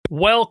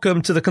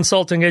Welcome to the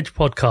Consulting Edge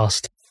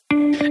podcast.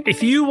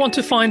 If you want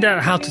to find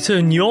out how to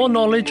turn your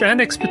knowledge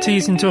and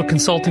expertise into a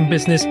consulting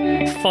business,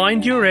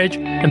 find your edge,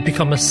 and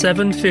become a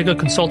seven-figure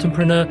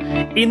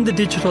consultantpreneur in the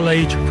digital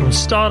age from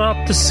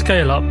startup to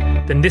scale up,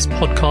 then this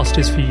podcast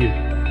is for you.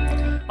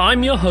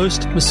 I'm your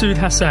host, Masood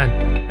Hassan,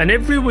 and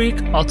every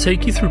week I'll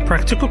take you through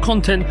practical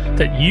content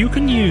that you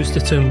can use to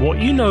turn what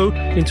you know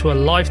into a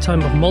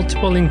lifetime of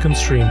multiple income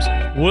streams,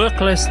 work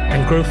less,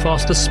 and grow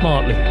faster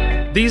smartly.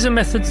 These are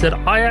methods that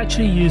I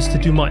actually use to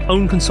do my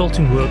own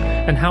consulting work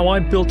and how I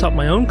built up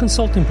my own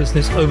consulting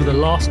business over the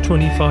last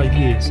 25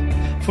 years.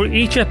 For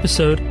each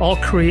episode, I'll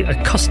create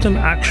a custom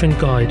action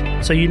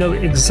guide so you know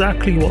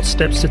exactly what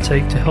steps to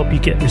take to help you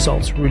get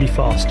results really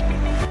fast.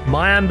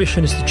 My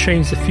ambition is to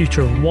change the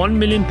future of 1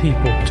 million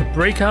people to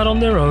break out on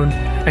their own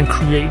and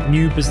create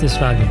new business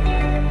value.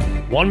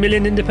 1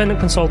 million independent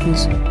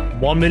consultants,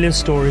 1 million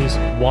stories,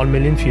 1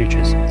 million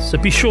futures. So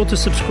be sure to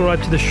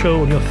subscribe to the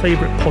show on your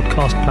favorite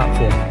podcast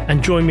platform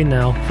and join me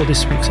now for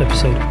this week's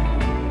episode.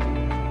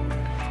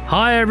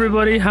 Hi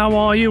everybody, how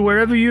are you?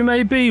 Wherever you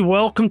may be,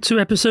 welcome to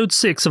episode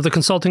 6 of the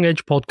Consulting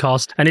Edge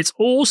podcast, and it's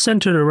all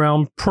centered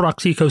around product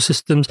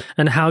ecosystems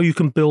and how you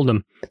can build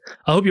them.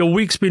 I hope your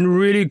week's been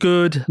really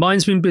good.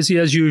 Mine's been busy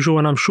as usual,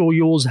 and I'm sure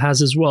yours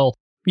has as well.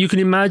 You can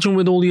imagine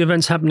with all the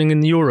events happening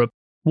in Europe,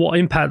 what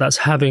impact that's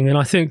having. And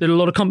I think that a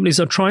lot of companies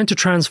are trying to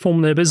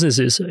transform their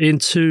businesses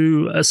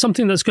into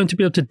something that's going to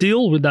be able to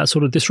deal with that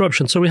sort of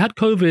disruption. So we had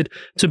COVID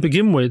to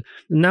begin with.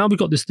 Now we've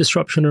got this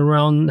disruption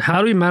around how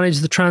do we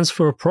manage the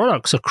transfer of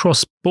products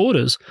across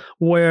borders,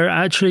 where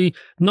actually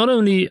not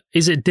only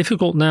is it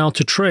difficult now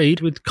to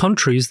trade with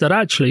countries that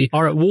actually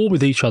are at war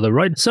with each other,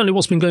 right? Certainly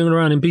what's been going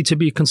around in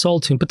B2B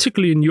consulting,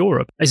 particularly in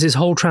Europe, is this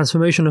whole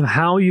transformation of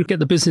how you get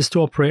the business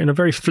to operate in a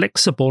very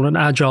flexible and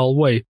agile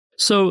way.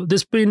 So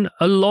there's been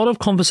a lot of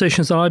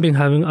conversations that I've been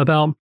having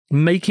about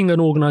making an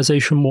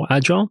organization more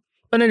agile.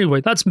 But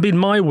anyway, that's been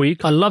my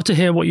week. I'd love to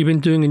hear what you've been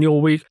doing in your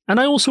week. And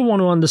I also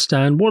want to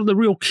understand what are the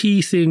real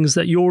key things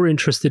that you're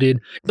interested in.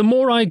 The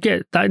more I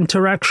get that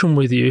interaction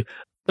with you,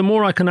 the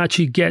more I can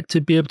actually get to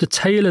be able to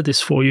tailor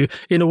this for you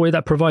in a way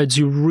that provides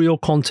you real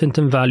content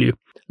and value.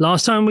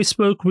 Last time we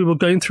spoke, we were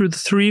going through the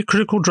 3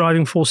 critical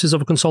driving forces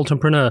of a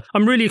consultantpreneur.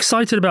 I'm really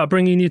excited about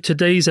bringing you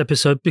today's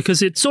episode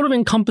because it sort of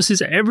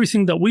encompasses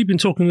everything that we've been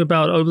talking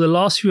about over the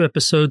last few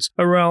episodes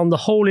around the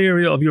whole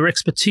area of your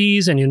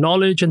expertise and your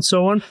knowledge and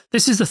so on.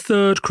 This is the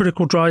 3rd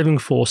critical driving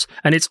force,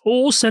 and it's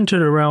all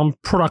centered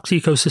around product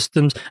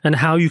ecosystems and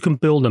how you can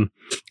build them.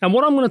 And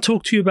what I'm going to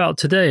talk to you about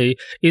today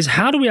is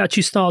how do we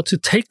actually start to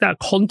take that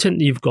content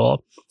that you've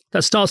got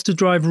that starts to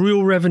drive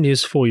real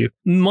revenues for you.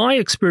 My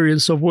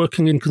experience of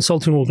working in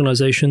consulting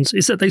organizations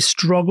is that they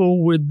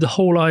struggle with the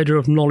whole idea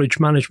of knowledge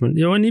management.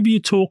 You know, whenever you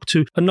talk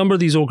to a number of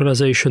these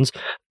organizations,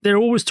 they're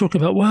always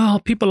talking about, well,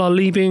 people are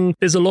leaving.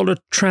 There's a lot of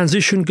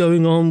transition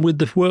going on with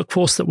the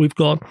workforce that we've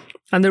got.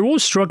 And they're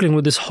always struggling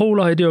with this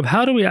whole idea of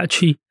how do we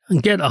actually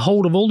get a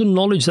hold of all the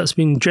knowledge that's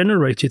being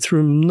generated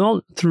through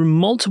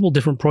multiple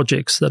different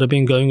projects that have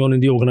been going on in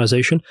the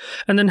organization.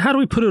 And then how do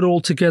we put it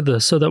all together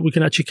so that we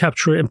can actually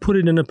capture it and put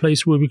it in a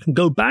place where we can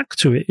go back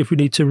to it if we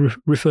need to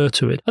refer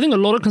to it. I think a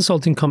lot of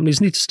consulting companies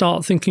need to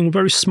start thinking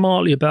very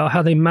smartly about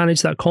how they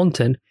manage that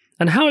content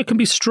and how it can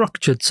be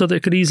structured so that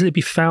it could easily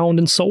be found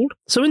and sold.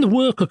 So in the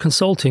work of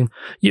consulting,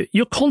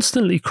 you're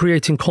constantly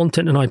creating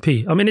content and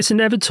IP. I mean, it's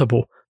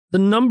inevitable. The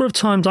number of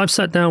times I've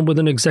sat down with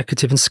an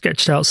executive and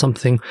sketched out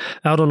something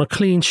out on a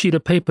clean sheet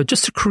of paper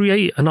just to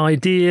create an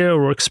idea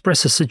or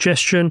express a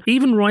suggestion,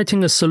 even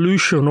writing a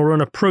solution or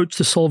an approach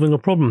to solving a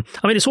problem.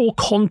 I mean, it's all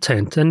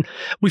content, and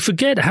we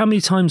forget how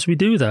many times we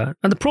do that.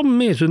 And the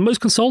problem is with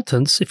most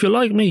consultants, if you're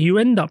like me, you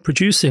end up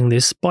producing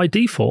this by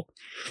default.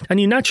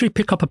 And you naturally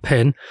pick up a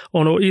pen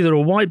on either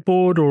a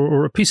whiteboard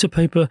or a piece of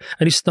paper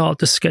and you start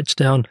to sketch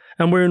down,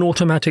 and we're in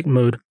automatic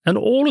mode. And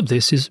all of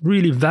this is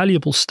really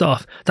valuable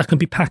stuff that can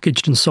be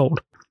packaged and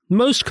sold.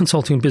 Most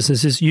consulting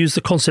businesses use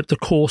the concept of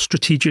core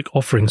strategic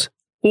offerings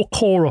or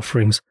core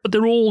offerings, but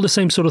they're all the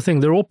same sort of thing.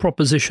 They're all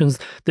propositions.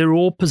 They're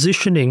all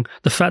positioning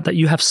the fact that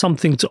you have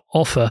something to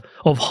offer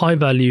of high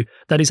value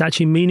that is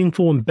actually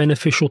meaningful and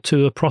beneficial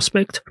to a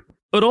prospect.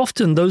 But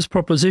often those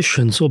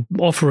propositions or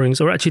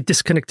offerings are actually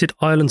disconnected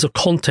islands of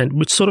content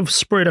which sort of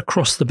spread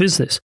across the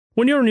business.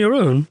 When you're on your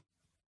own,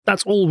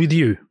 that's all with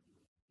you.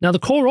 Now, the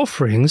core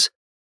offerings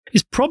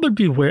is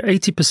probably where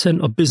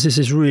 80% of business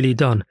is really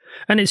done,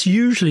 and it's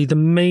usually the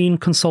main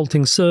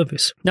consulting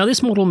service. Now,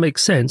 this model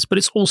makes sense, but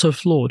it's also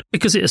flawed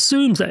because it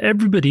assumes that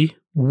everybody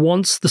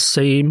wants the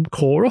same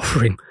core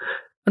offering.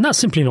 And that's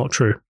simply not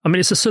true. I mean,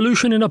 it's a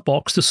solution in a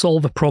box to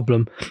solve a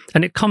problem,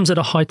 and it comes at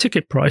a high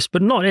ticket price,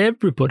 but not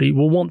everybody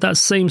will want that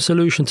same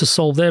solution to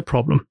solve their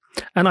problem.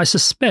 And I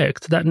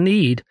suspect that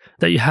need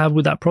that you have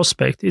with that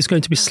prospect is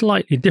going to be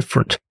slightly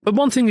different. But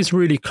one thing is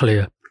really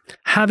clear.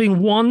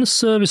 Having one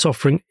service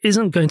offering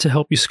isn't going to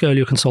help you scale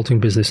your consulting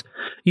business.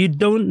 You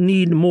don't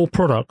need more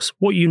products.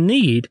 What you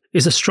need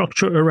is a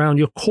structure around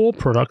your core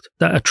product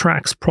that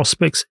attracts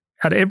prospects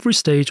at every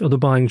stage of the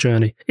buying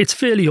journey. It's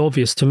fairly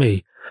obvious to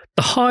me.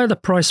 The higher the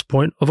price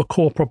point of a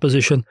core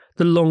proposition,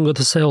 the longer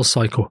the sales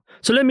cycle.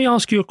 So let me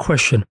ask you a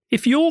question.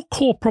 If your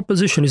core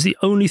proposition is the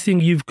only thing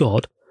you've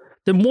got,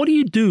 then what do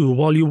you do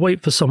while you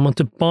wait for someone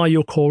to buy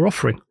your core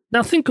offering?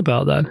 Now think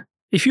about that.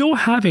 If you're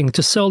having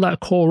to sell that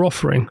core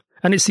offering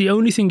and it's the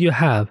only thing you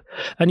have,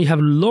 and you have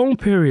long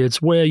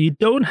periods where you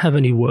don't have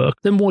any work,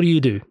 then what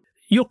do?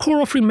 Your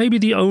core offering may be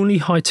the only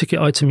high-ticket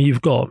item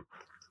you've got,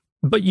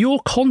 but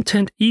your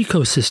content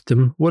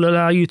ecosystem will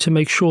allow you to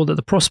make sure that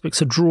the prospects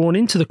are drawn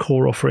into the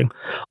core offering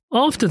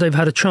after they've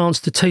had a chance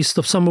to taste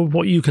of some of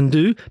what you can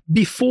do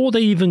before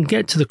they even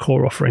get to the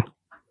core offering.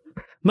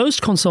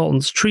 Most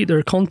consultants treat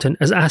their content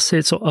as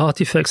assets or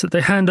artifacts that they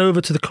hand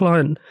over to the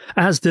client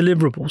as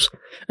deliverables,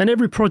 and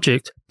every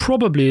project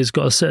probably has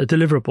got a set of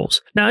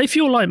deliverables. Now, if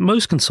you're like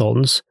most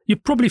consultants, you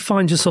probably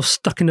find yourself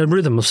stuck in a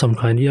rhythm of some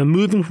kind. You're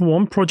moving from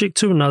one project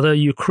to another,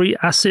 you create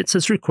assets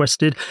as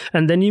requested,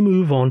 and then you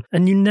move on,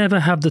 and you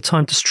never have the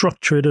time to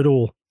structure it at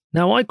all.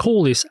 Now, I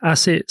call this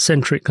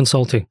asset-centric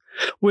consulting,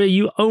 where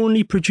you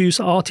only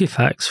produce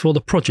artifacts for the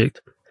project.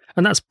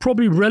 And that's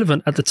probably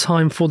relevant at the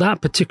time for that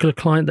particular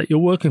client that you're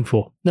working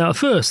for. Now, at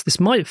first, this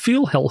might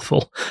feel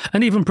helpful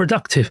and even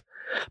productive.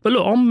 But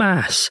look, en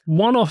masse,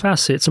 one-off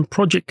assets and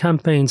project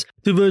campaigns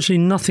do virtually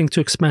nothing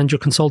to expand your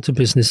consulting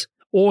business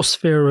or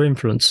sphere of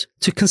influence.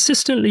 To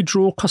consistently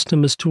draw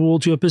customers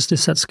towards your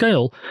business at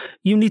scale,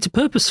 you need to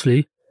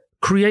purposefully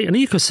create an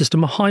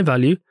ecosystem of high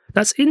value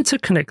that's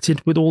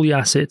interconnected with all the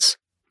assets.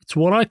 It's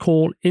what I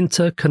call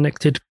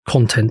interconnected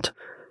content.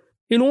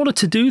 In order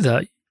to do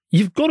that,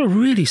 you've got to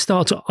really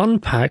start to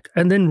unpack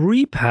and then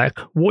repack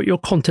what your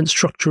content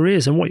structure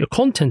is and what your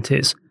content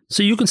is,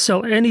 so you can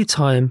sell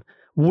anytime,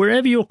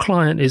 wherever your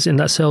client is in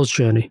that sales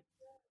journey.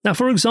 Now,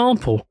 for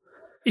example,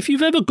 if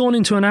you've ever gone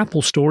into an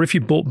Apple store, if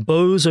you bought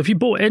Bose, or if you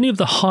bought any of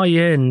the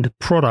high-end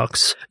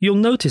products, you'll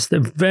notice they're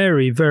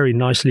very, very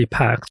nicely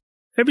packed.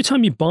 Every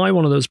time you buy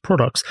one of those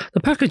products, the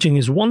packaging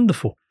is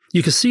wonderful.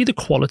 You can see the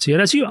quality,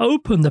 and as you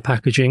open the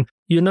packaging,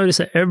 you notice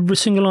that every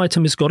single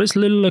item has got its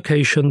little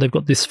location. They've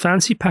got this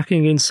fancy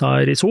packing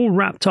inside. It's all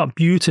wrapped up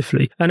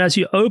beautifully. And as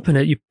you open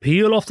it, you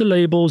peel off the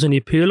labels and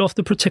you peel off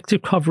the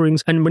protective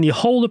coverings. And when you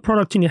hold the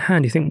product in your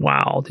hand, you think,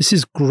 wow, this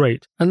is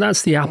great. And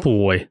that's the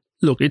Apple way.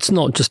 Look, it's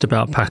not just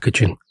about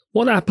packaging.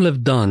 What Apple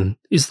have done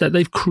is that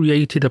they've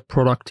created a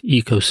product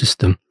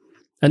ecosystem.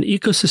 An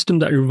ecosystem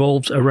that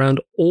revolves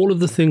around all of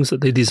the things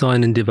that they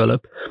design and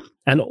develop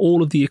and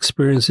all of the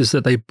experiences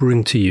that they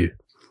bring to you.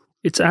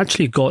 It's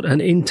actually got an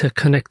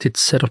interconnected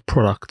set of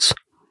products.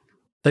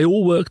 They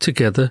all work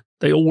together,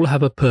 they all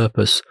have a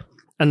purpose,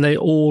 and they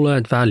all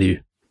add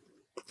value.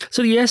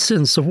 So the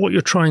essence of what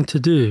you're trying to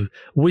do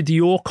with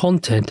your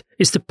content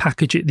is to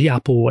package it the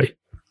Apple way.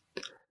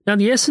 Now,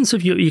 the essence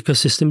of your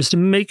ecosystem is to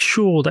make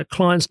sure that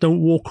clients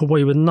don't walk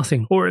away with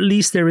nothing, or at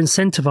least they're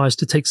incentivized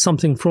to take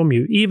something from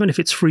you, even if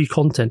it's free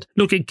content.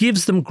 Look, it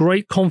gives them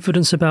great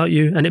confidence about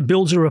you, and it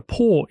builds a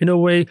rapport in a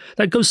way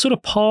that goes sort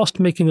of past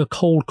making a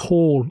cold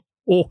call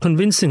or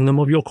convincing them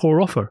of your core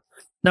offer.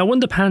 Now, when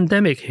the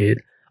pandemic hit,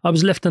 I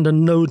was left under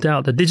no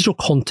doubt that digital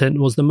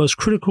content was the most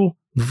critical,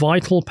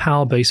 vital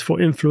power base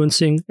for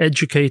influencing,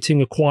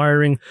 educating,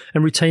 acquiring,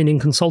 and retaining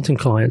consulting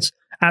clients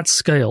at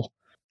scale.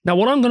 Now,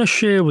 what I'm going to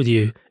share with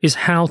you is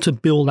how to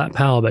build that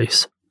power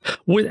base.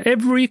 With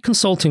every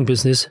consulting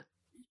business,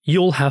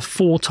 you'll have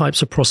 4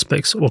 types of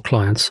prospects or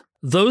clients.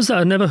 Those that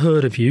have never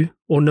heard of you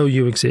or know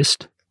you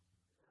exist.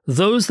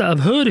 Those that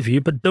have heard of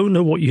you but don't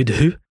know what you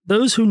do.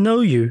 Those who know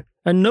you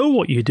and know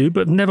what you do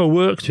but have never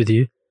worked with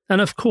you.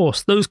 And of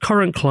course, those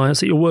current clients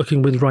that you're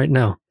working with right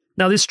now.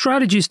 Now, there's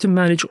strategies to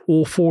manage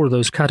all 4 of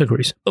those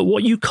categories. But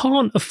what you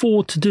can't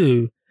afford to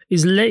do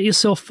is let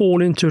yourself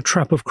fall into a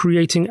trap of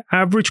creating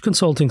average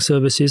consulting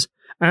services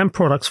and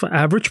products for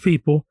average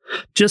people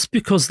just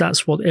because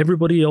that's what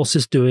everybody else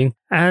is doing,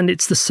 and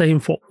it's the same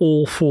for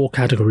all 4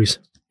 categories.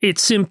 It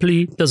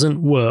simply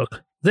doesn't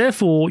work.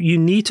 Therefore, you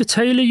need to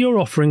tailor your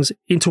offerings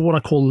into what I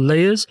call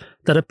layers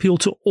that appeal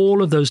to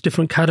all of those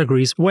different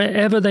categories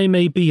wherever they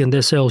may be in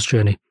their sales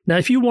journey. Now,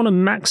 if you want to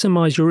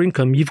maximize your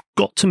income, you've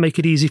got to make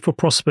it easy for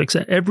prospects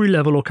at every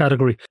level or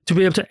category to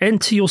be able to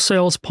enter your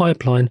sales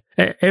pipeline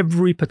at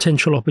every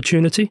potential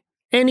opportunity.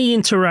 Any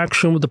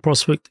interaction with the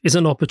prospect is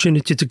an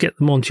opportunity to get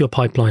them onto your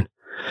pipeline.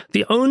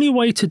 The only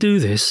way to do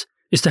this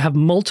is to have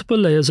multiple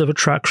layers of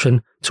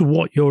attraction to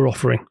what you're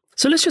offering.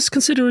 So let's just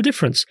consider a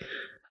difference.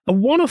 A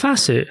one-off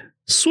asset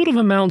sort of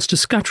amounts to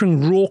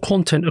scattering raw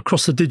content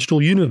across the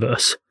digital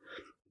universe.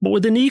 But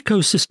with an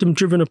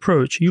ecosystem-driven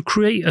approach, you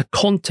create a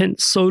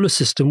content solar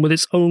system with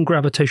its own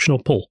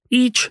gravitational pull.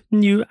 Each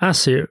new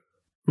asset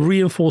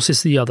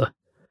reinforces the other.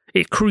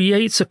 It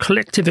creates a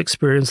collective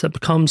experience that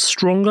becomes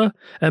stronger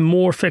and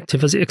more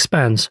effective as it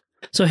expands.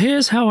 So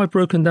here's how I've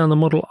broken down the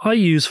model I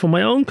use for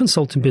my own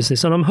consulting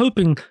business, and I'm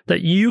hoping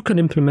that you can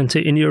implement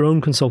it in your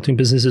own consulting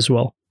business as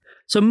well.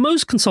 So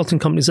most consulting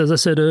companies, as I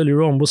said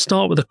earlier on, will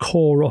start with a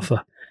core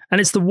offer. And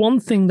it's the one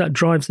thing that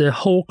drives their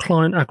whole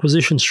client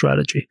acquisition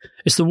strategy.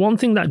 It's the one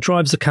thing that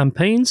drives the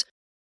campaigns,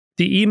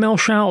 the email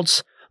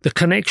shouts, the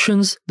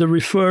connections, the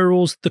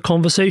referrals, the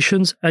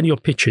conversations, and your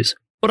pitches.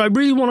 But I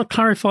really want to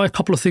clarify a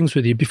couple of things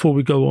with you before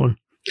we go on.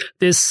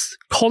 There's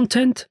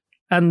content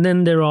and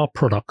then there are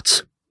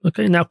products.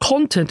 Okay, now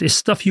content is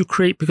stuff you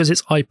create because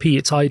it's IP,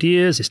 it's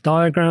ideas, it's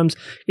diagrams,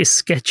 it's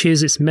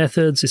sketches, it's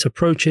methods, it's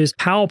approaches,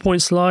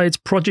 PowerPoint slides,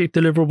 project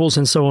deliverables,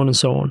 and so on and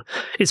so on.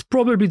 It's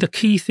probably the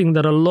key thing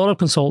that a lot of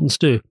consultants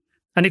do.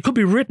 And it could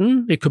be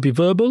written, it could be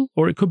verbal,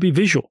 or it could be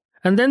visual.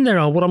 And then there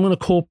are what I'm going to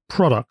call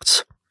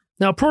products.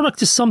 Now, a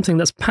product is something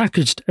that's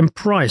packaged and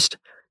priced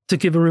to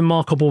give a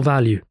remarkable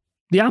value.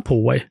 The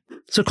Apple way.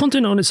 So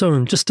content on its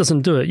own just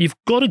doesn't do it. You've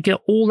got to get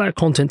all that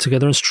content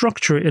together and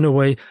structure it in a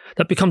way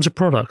that becomes a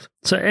product.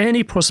 So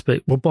any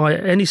prospect will buy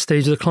at any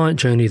stage of the client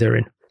journey they're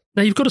in.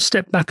 Now, you've got to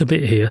step back a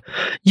bit here.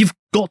 You've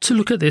got to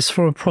look at this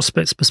from a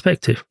prospect's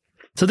perspective.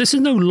 So this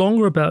is no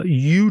longer about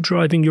you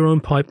driving your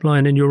own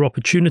pipeline and your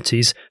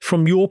opportunities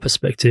from your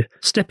perspective.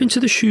 Step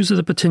into the shoes of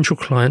the potential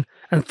client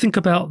and think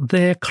about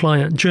their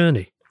client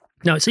journey.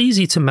 Now, it's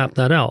easy to map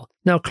that out.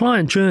 Now,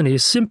 client journey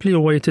is simply a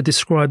way to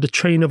describe the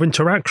chain of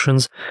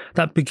interactions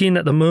that begin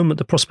at the moment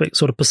the prospect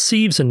sort of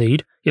perceives a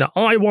need.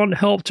 I want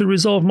help to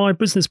resolve my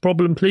business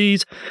problem,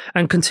 please,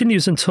 and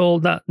continues until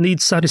that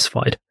need's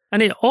satisfied.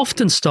 And it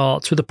often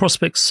starts with the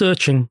prospect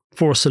searching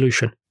for a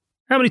solution.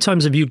 How many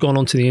times have you gone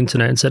onto the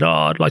internet and said,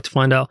 I'd like to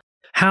find out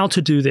how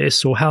to do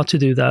this or how to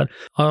do that,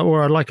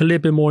 or I'd like a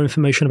little bit more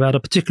information about a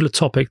particular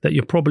topic that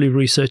you're probably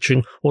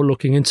researching or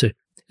looking into?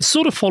 It's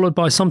sort of followed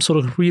by some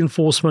sort of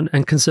reinforcement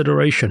and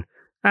consideration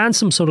and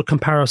some sort of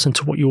comparison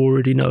to what you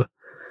already know.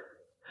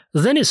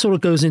 Then it sort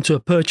of goes into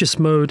a purchase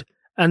mode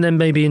and then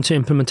maybe into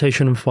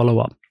implementation and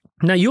follow-up.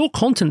 Now, your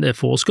content,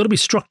 therefore, has got to be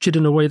structured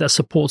in a way that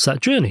supports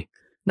that journey.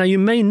 Now, you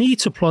may need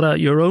to plot out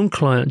your own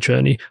client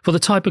journey for the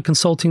type of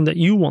consulting that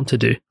you want to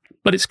do,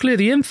 but it's clear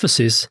the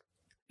emphasis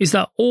is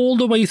that all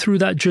the way through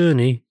that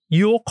journey,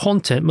 your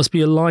content must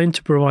be aligned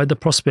to provide the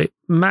prospect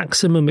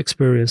maximum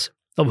experience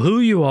of who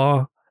you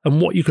are and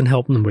what you can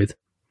help them with.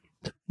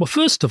 Well,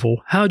 first of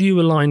all, how do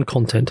you align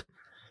content?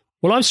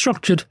 Well, I've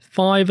structured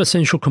 5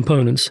 essential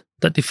components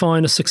that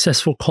define a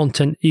successful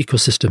content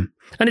ecosystem.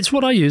 And it's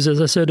what I use,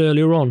 as I said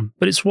earlier on,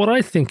 but it's what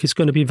I think is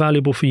going to be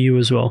valuable for you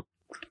as well.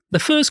 The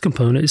first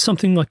component is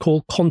something I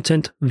call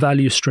content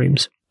value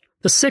streams.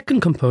 The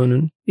second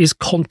component is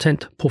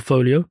content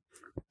portfolio.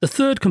 The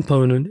third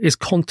component is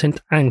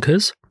content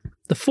anchors.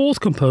 The fourth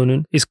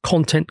component is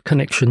content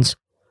connections.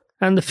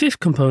 And the fifth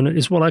component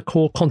is what I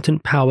call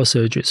content power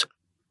surges.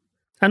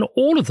 And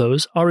all of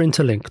those are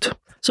interlinked.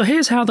 So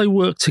here's how they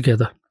work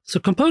together. So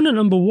component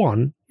number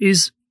 1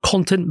 is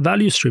content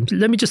value streams.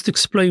 Let me just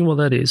explain what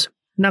that is.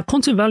 Now,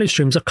 content value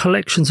streams are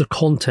collections of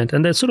content,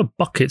 and they're sort of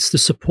buckets to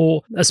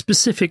support a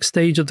specific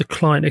stage of the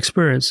client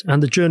experience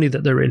and the journey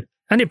that they're in.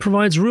 And it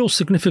provides real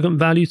significant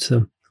value to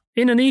them.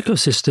 In an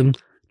ecosystem,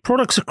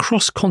 products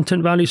across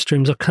content value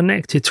streams are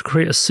connected to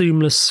create a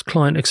seamless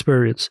client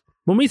experience.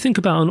 When we think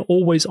about an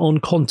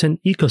always-on content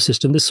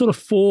ecosystem, there's sort of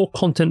 4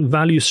 content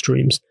value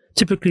streams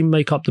typically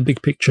make up the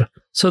big picture.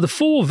 So the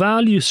 4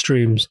 value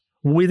streams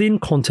within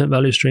content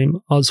value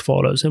stream are as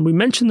follows, and we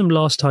mentioned them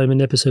last time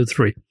in episode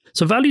 3.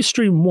 So value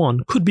stream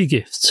 1 could be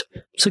gifts.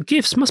 So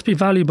gifts must be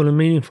valuable and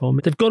meaningful.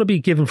 They've got to be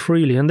given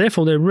freely, and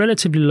therefore they're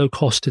relatively low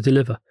cost to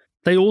deliver.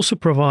 They also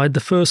provide the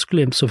first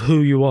glimpse of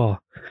who you are.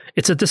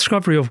 It's a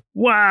discovery of,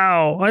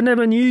 wow, I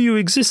never knew you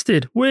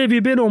existed. Where have you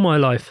been all my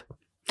life?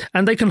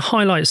 And they can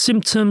highlight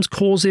symptoms,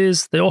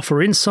 causes, they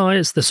offer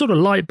insights. They're sort of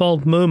light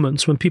bulb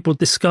moments when people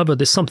discover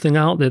there's something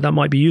out there that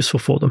might be useful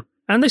for them.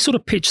 And they sort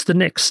of pitch the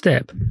next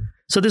step.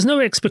 So there's no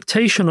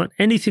expectation on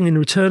anything in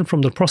return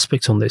from the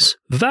prospect on this.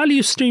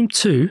 Value stream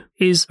 2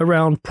 is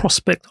around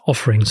prospect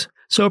offerings.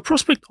 So a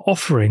prospect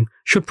offering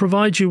should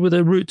provide you with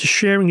a route to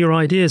sharing your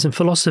ideas and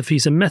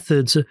philosophies and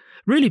methods,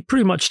 really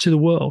pretty much to the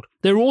world.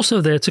 They're also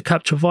there to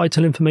capture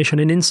vital information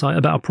and insight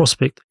about a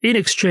prospect in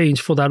exchange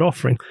for that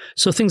offering.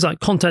 So things like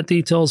contact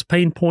details,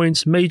 pain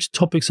points, major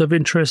topics of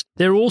interest,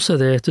 they're also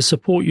there to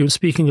support you in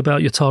speaking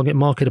about your target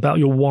market, about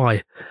your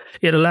why.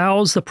 It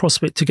allows the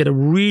prospect to get a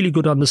really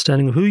good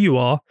understanding of who you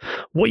are,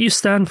 what you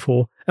stand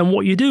for, and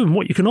what you do and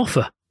what you can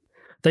offer.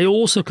 They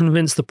also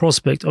convince the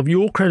prospect of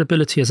your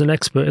credibility as an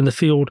expert in the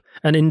field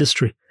and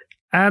industry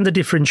and the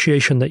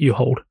differentiation that you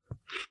hold.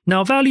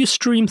 Now, value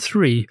stream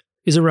 3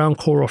 is around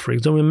core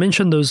offerings, and we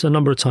mentioned those a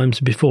number of times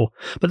before,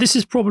 but this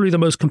is probably the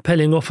most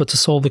compelling offer to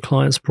solve the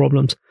client's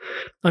problems.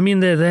 I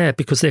mean, they're there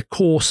because they're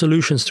core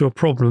solutions to a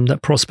problem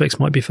that prospects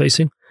might be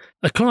facing.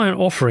 A client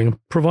offering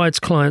provides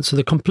clients with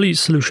a complete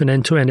solution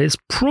end-to-end. It's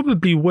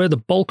probably where the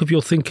bulk of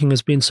your thinking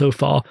has been so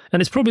far,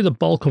 and it's probably the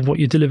bulk of what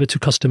you deliver to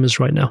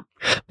customers right now.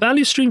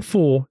 Value stream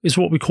 4 is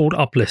what we call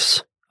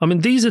uplifts. I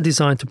mean, these are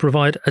designed to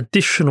provide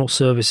additional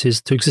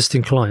services to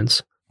existing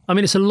clients. I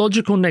mean, it's a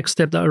logical next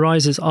step that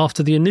arises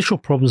after the initial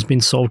problem's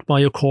been solved by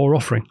your core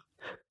offering.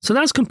 So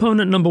that's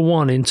component number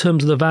 1 in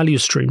terms of the value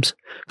streams.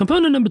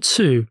 Component number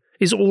 2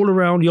 is all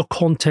around your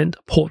content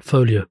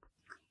portfolio.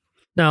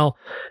 Now,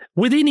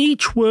 within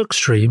each work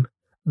stream,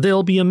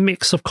 there'll be a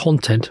mix of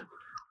content.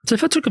 So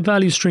if I took a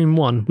value stream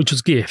 1, which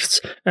was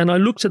gifts, and I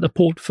looked at the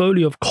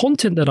portfolio of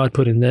content that I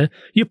put in there,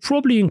 you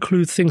probably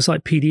include things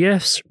like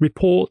PDFs,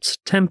 reports,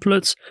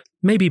 templates,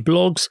 maybe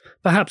blogs,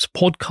 perhaps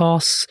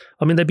podcasts.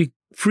 There'd be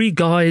free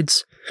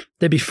guides,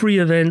 there'd be free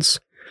events.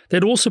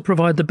 They'd also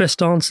provide the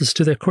best answers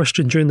to their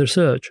question during the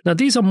search. Now,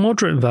 these are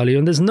moderate in value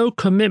and there's no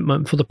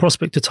commitment for the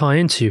prospect to tie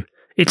into.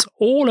 It's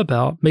all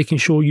about making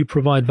sure you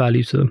provide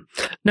value to them.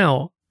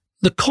 Now,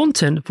 the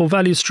content for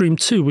Value Stream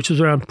 2, which was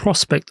around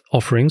prospect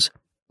offerings.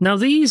 Now,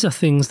 these are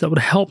things that would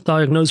help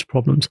diagnose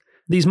problems.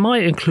 These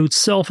might include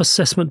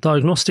self-assessment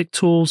diagnostic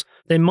tools.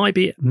 They might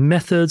be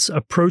methods,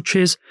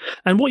 approaches.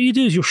 And what you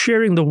do is you're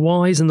sharing the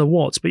whys and the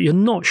whats, but you're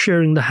not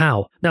sharing the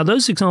how. Now,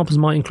 those examples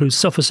might include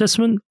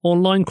self-assessment,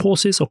 online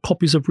courses, or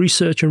copies of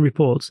research and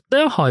reports.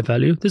 They are high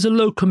value. There's a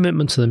low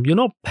commitment to them. You're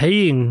not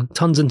paying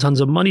tons and tons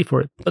of money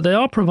for it, but they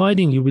are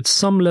providing you with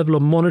some level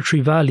of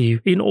monetary value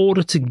in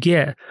order to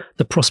get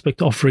the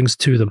prospect offerings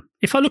to them.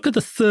 If I look at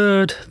the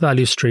third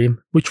value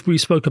stream, which we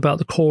spoke about,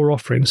 the core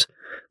offerings,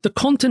 the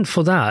content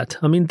for that,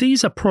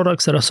 these are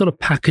products that are sort of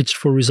packaged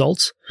for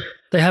results.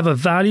 They have a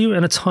value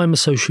and a time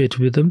associated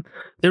with them.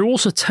 They're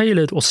also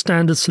tailored or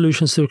standard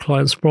solutions to a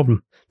client's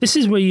problem. This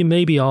is where you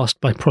may be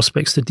asked by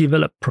prospects to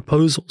develop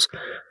proposals,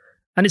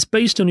 and it's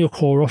based on your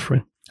core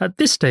offering. At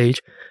this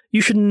stage,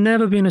 you should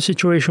never be in a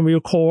situation where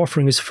your core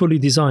offering is fully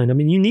designed.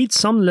 You need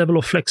some level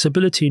of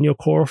flexibility in your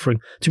core offering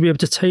to be able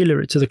to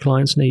tailor it to the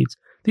client's needs.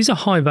 These are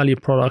high-value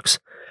products,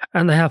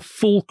 and they have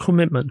full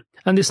commitment.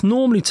 And this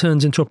normally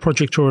turns into a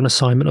project or an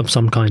assignment of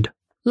some kind.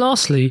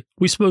 Lastly,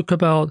 we spoke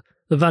about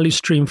the Value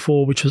Stream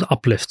 4, which was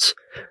uplifts.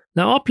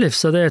 Now,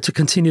 uplifts are there to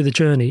continue the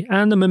journey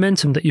and the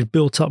momentum that you've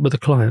built up with the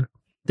client.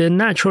 They're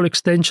natural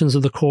extensions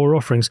of the core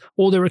offerings,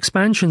 or they're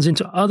expansions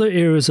into other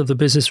areas of the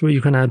business where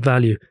you can add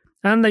value,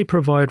 and they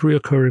provide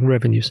reoccurring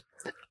revenues.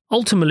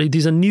 Ultimately,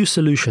 these are new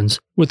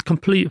solutions with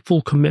complete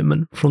full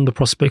commitment from the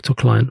prospect or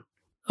client.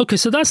 Okay,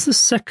 so that's the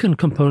second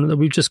component that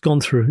we've just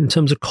gone through in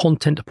terms of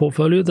content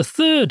portfolio. The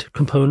third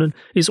component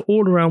is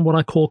all around what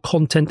I call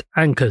content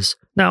anchors.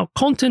 Now,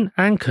 content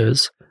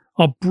anchors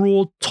are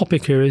broad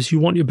topic areas you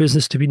want your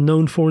business to be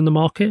known for in the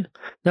market.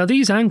 Now,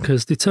 these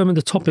anchors determine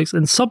the topics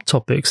and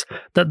subtopics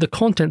that the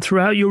content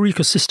throughout your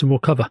ecosystem will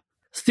cover.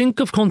 Think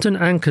of content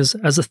anchors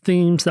as the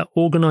themes that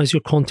organize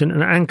your content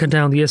and anchor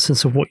down the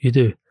essence of what you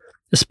do.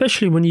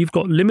 Especially when you've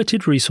got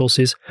limited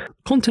resources,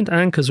 content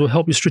anchors will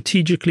help you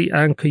strategically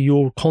anchor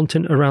your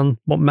content around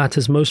what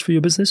matters most for your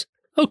business.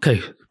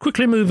 Okay,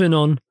 quickly moving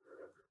on.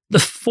 The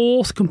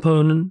fourth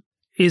component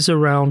is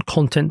around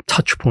content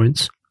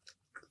touchpoints.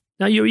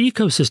 Now, your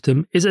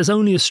ecosystem is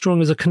only as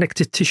strong as a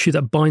connective tissue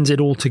that binds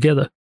it all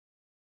together.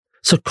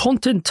 So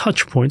content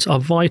touchpoints are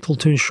vital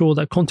to ensure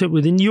that content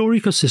within your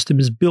ecosystem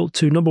is built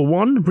to, number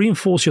one,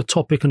 reinforce your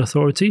topic and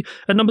authority,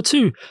 and number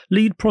two,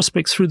 lead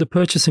prospects through the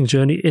purchasing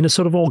journey in a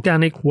sort of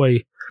organic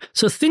way.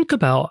 So think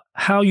about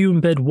how you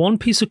embed one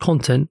piece of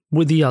content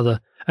with the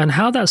other and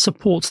how that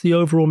supports the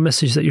overall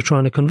message that you're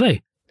trying to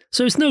convey.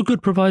 So it's no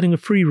good providing a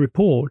free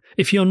report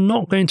if you're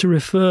not going to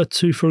refer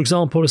to, for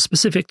example, a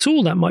specific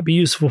tool that might be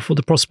useful for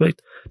the prospect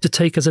to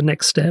take as a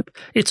next step.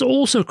 It's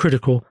also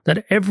critical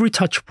that every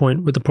touch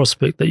point with the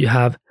prospect that you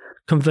have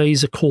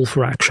conveys a call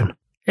for action.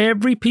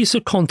 Every piece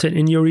of content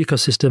in your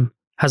ecosystem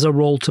has a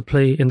role to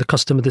play in the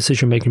customer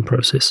decision-making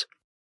process.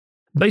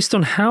 Based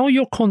on how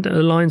your content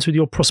aligns with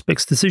your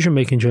prospect's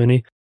decision-making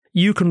journey,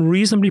 you can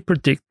reasonably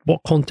predict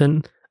what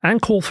content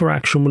and call for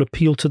action will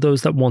appeal to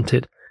those that want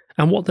it,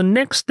 and what the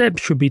next step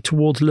should be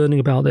towards learning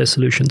about their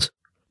solutions.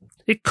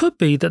 It could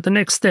be that the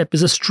next step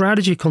is a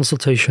strategy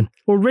consultation,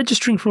 or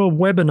registering for a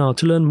webinar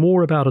to learn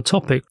more about a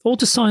topic, or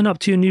to sign up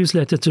to your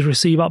newsletter to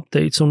receive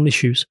updates on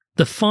issues.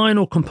 The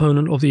final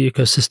component of the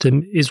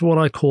ecosystem is what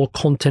I call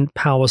content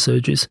power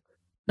surges.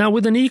 Now,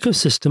 with an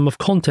ecosystem of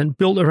content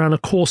built around a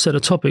core set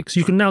of topics,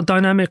 you can now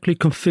dynamically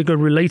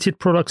configure related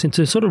products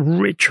into sort of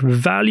rich,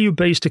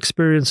 value-based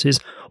experiences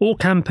or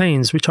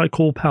campaigns, which I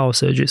call power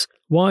surges.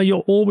 While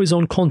your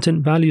always-on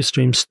content value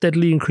streams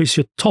steadily increase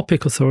your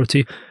topic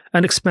authority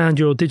and expand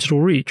your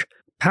digital reach,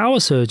 power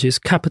surges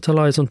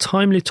capitalize on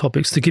timely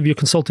topics to give your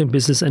consulting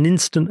business an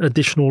instant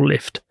additional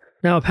lift.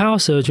 Now, a power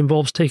surge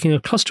involves taking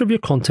a cluster of your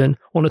content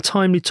on a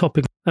timely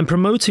topic and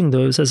promoting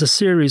those as a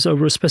series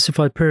over a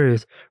specified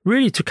period,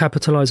 really to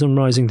capitalize on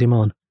rising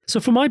demand. So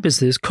for my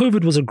business,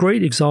 COVID was a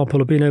great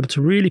example of being able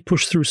to really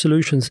push through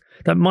solutions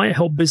that might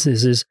help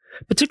businesses,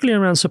 particularly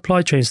around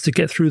supply chains, to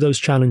get through those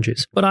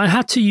challenges. But I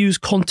had to use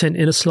content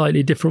in a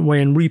slightly different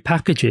way and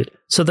repackage it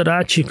so that I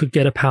actually could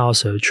get a power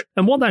surge.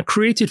 And what that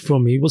created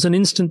for me was an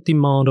instant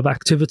demand of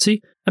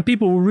activity, and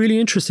people were really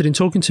interested in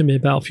talking to me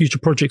about future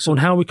projects on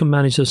how we can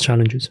manage those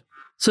challenges.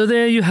 So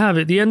there you have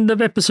it, the end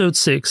of episode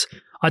 6.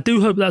 I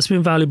do hope that's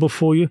been valuable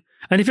for you.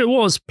 And if it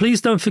was, please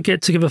don't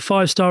forget to give a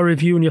 5-star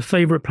review on your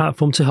favorite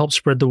platform to help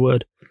spread the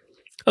word.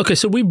 Okay,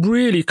 so we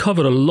really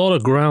covered a lot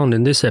of ground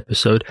in this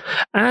episode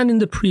and in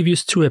the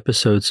previous 2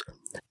 episodes.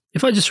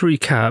 If I just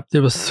recap,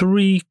 there were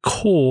 3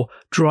 core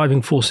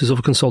driving forces of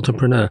a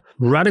consultantpreneur: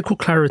 radical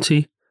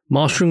clarity,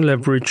 mastering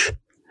leverage,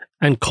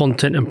 and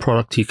content and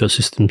product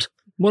ecosystems.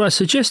 what I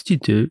suggest you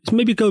do is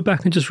maybe go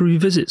back and just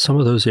revisit some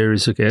of those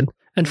areas again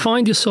and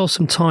find yourself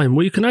some time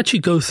where you can actually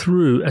go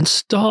through and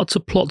start to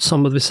plot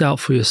some of this out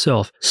for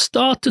yourself.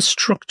 Start to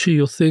structure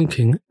your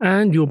thinking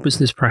and your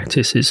business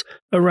practices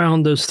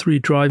around those 3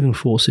 driving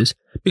forces,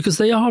 because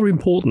they are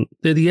important.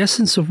 They're the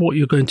essence of what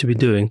you're going to be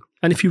doing.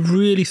 And if you've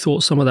really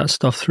thought some of that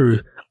stuff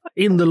through,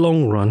 in the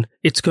long run,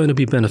 it's going to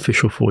be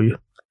beneficial for you.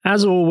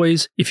 As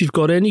always, if you've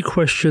got any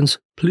questions,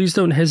 please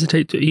don't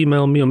hesitate to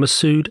email me on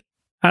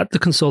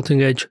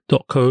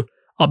masood@theconsultingedge.co.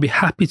 I'll be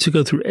happy to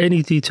go through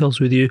any details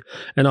with you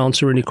and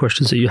answer any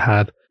questions that you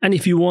have. And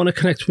if you want to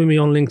connect with me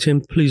on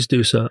LinkedIn, please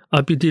do so.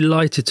 I'd be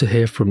delighted to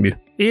hear from you.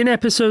 In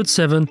episode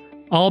 7,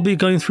 I'll be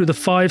going through the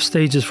 5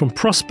 stages from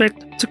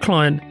prospect to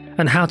client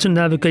and how to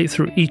navigate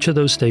through each of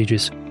those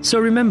stages. So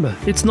remember,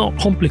 it's not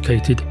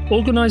complicated.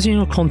 Organizing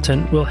your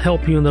content will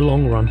help you in the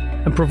long run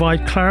and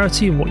provide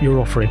clarity in what you're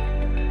offering.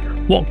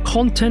 What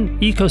content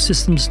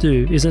ecosystems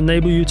do is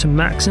enable you to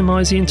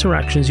maximize the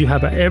interactions you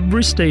have at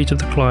every stage of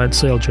the client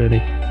sale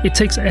journey. It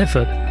takes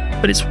effort,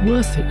 but it's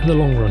worth it in the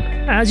long run.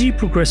 As you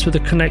progress with the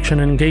connection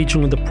and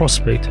engaging with the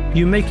prospect,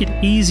 you make it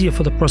easier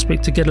for the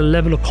prospect to get a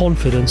level of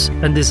confidence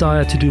and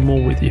desire to do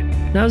more with you.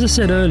 Now, as I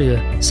said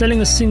earlier, selling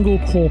a single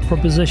core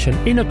proposition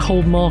in a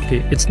cold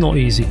market, it's not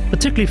easy,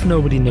 particularly if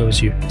nobody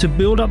knows you. To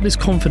build up this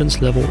confidence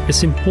level,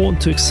 it's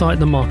important to excite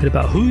the market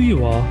about who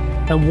you are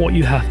and what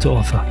you have to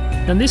offer.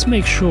 And this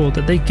makes sure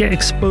that they get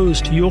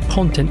exposed to your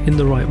content in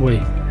the right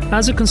way.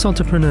 As a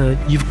consultantpreneur,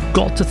 you've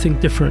got to think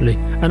differently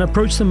and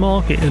approach the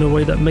market in a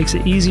way that makes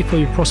it easy for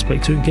your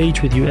prospect to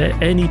engage with you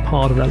at any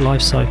part of that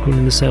life cycle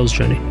in the sales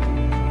journey.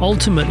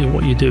 Ultimately,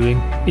 what you're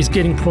doing is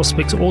getting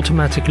prospects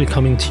automatically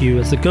coming to you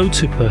as the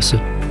go-to person,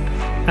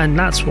 and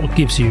that's what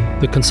gives you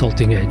the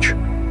consulting edge.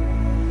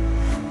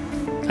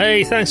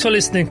 Hey, thanks for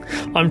listening.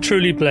 I'm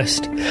truly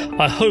blessed.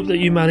 I hope that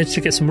you managed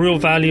to get some real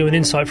value and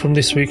insight from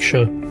this week's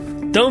show.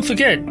 Don't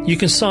forget, you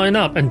can sign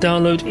up and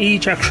download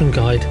each action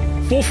guide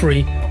for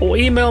free, or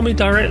email me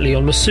directly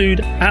on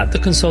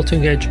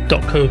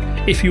masood@theconsultingedge.co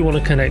if you want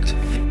to connect.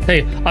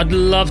 Hey, I'd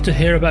love to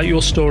hear about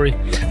your story,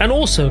 and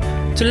also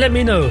to let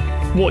me know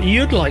what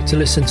you'd like to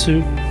listen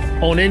to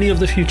on any of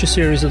the future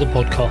series of the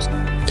podcast.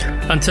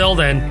 Until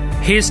then,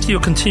 here's to your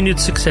continued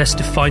success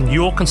to find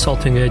your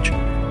consulting edge,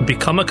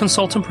 become a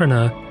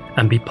consultantpreneur,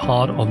 and be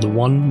part of the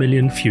 1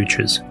 million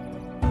futures.